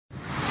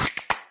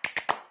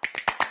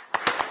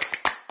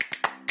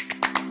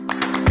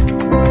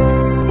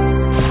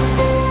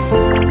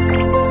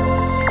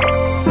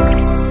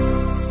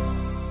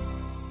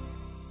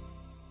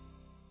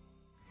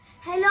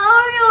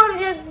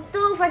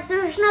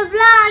Devotional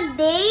Vlog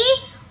Day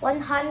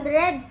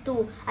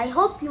 102. I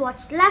hope you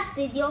watched last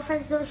video,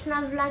 Friends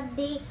Devotional Vlog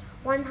Day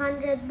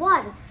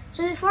 101.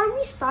 So before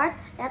we start,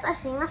 let us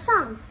sing a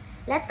song.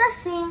 Let us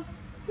sing,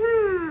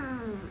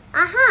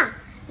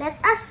 Let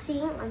us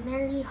sing A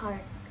Merry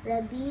Heart.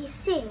 Ready,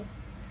 sing.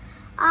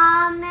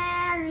 A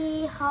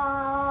merry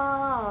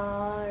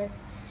heart,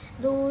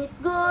 do it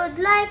good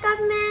like a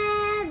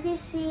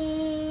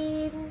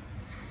medicine.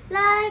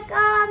 Like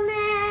a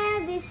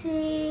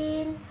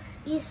medicine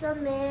is a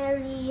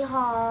merry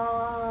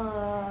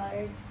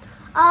heart.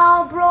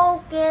 A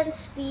broken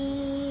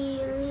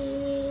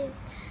spirit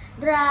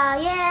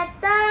drieth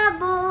the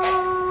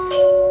bones,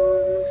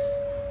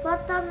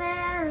 but a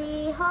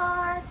merry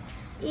heart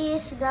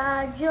is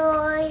the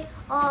joy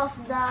of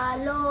the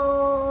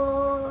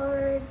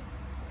Lord.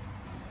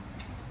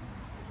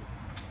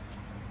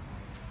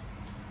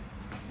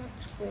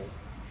 Let's pray.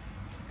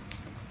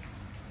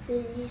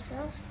 Dear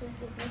Jesus, thank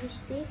you for this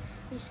day.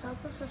 Please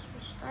help us as we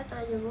start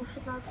our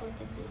devotional for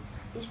today.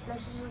 Please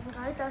bless us and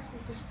guide us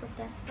and please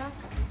protect us.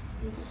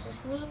 In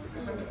Jesus' name,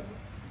 amen.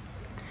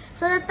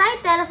 So the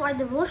title of our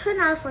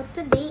devotional for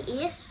today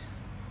is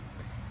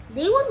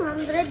Day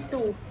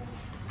 102.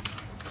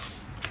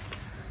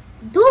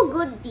 Do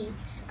good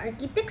deeds. Our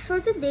key text for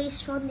today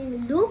is found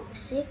in Luke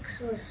 6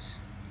 verse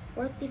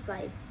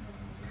 45.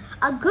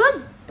 A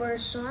good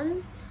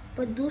person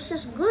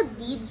produces good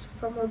deeds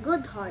from a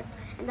good heart,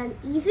 and an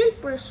evil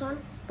person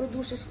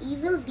produces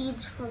evil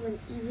deeds from an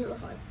evil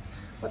heart.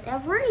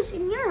 Whatever is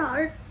in your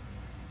heart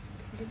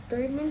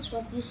determines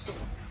what you say.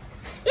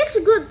 It's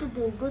good to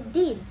do good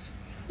deeds,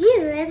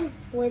 even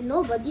when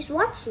nobody's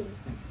watching,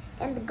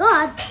 and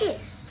God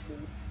is.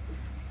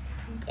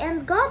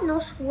 And God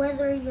knows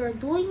whether you're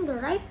doing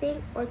the right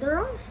thing or the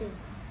wrong thing.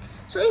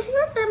 So if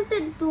you're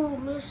tempted to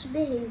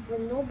misbehave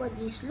when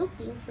nobody's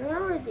looking,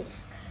 remember this.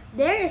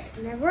 There is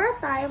never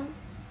a time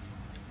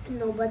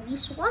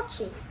nobody's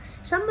watching.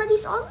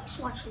 Somebody's always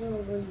watching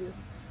over you.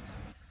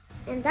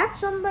 And that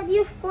somebody,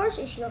 of course,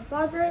 is your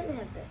Father in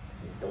heaven.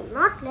 Do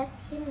not let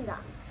him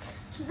down.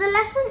 So the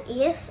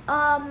lesson is,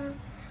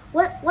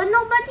 when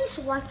nobody's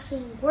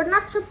watching, we're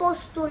not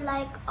supposed to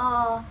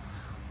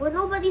when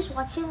nobody's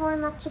watching, we're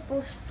not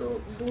supposed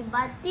to do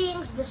bad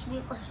things just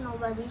because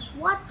nobody's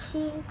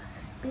watching.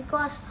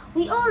 Because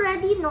we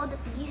already know that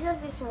Jesus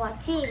is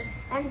watching.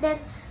 And then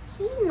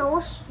He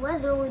knows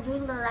whether we're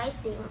doing the right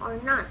thing or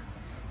not.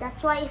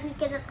 That's why if we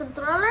cannot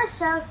control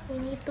ourselves, we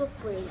need to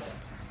pray.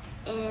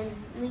 And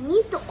we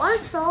need to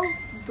also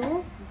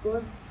do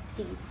good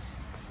deeds.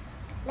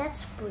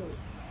 Let's pray.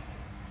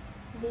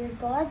 Dear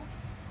God,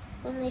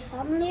 when my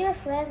family or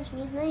friends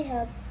need my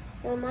help,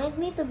 remind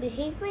me to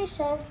behave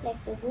myself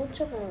like the Good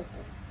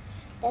Samaritan.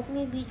 Let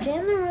me be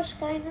generous,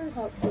 kind, and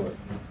helpful.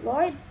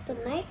 Lord,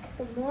 tonight,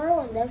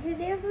 tomorrow, and every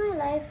day of my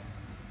life.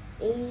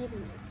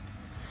 Amen.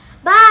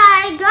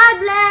 Bye! God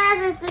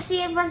bless! And to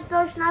see you in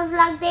Devotional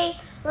Vlog Day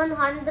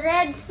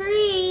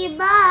 103.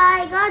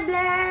 Bye! God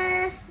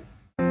bless!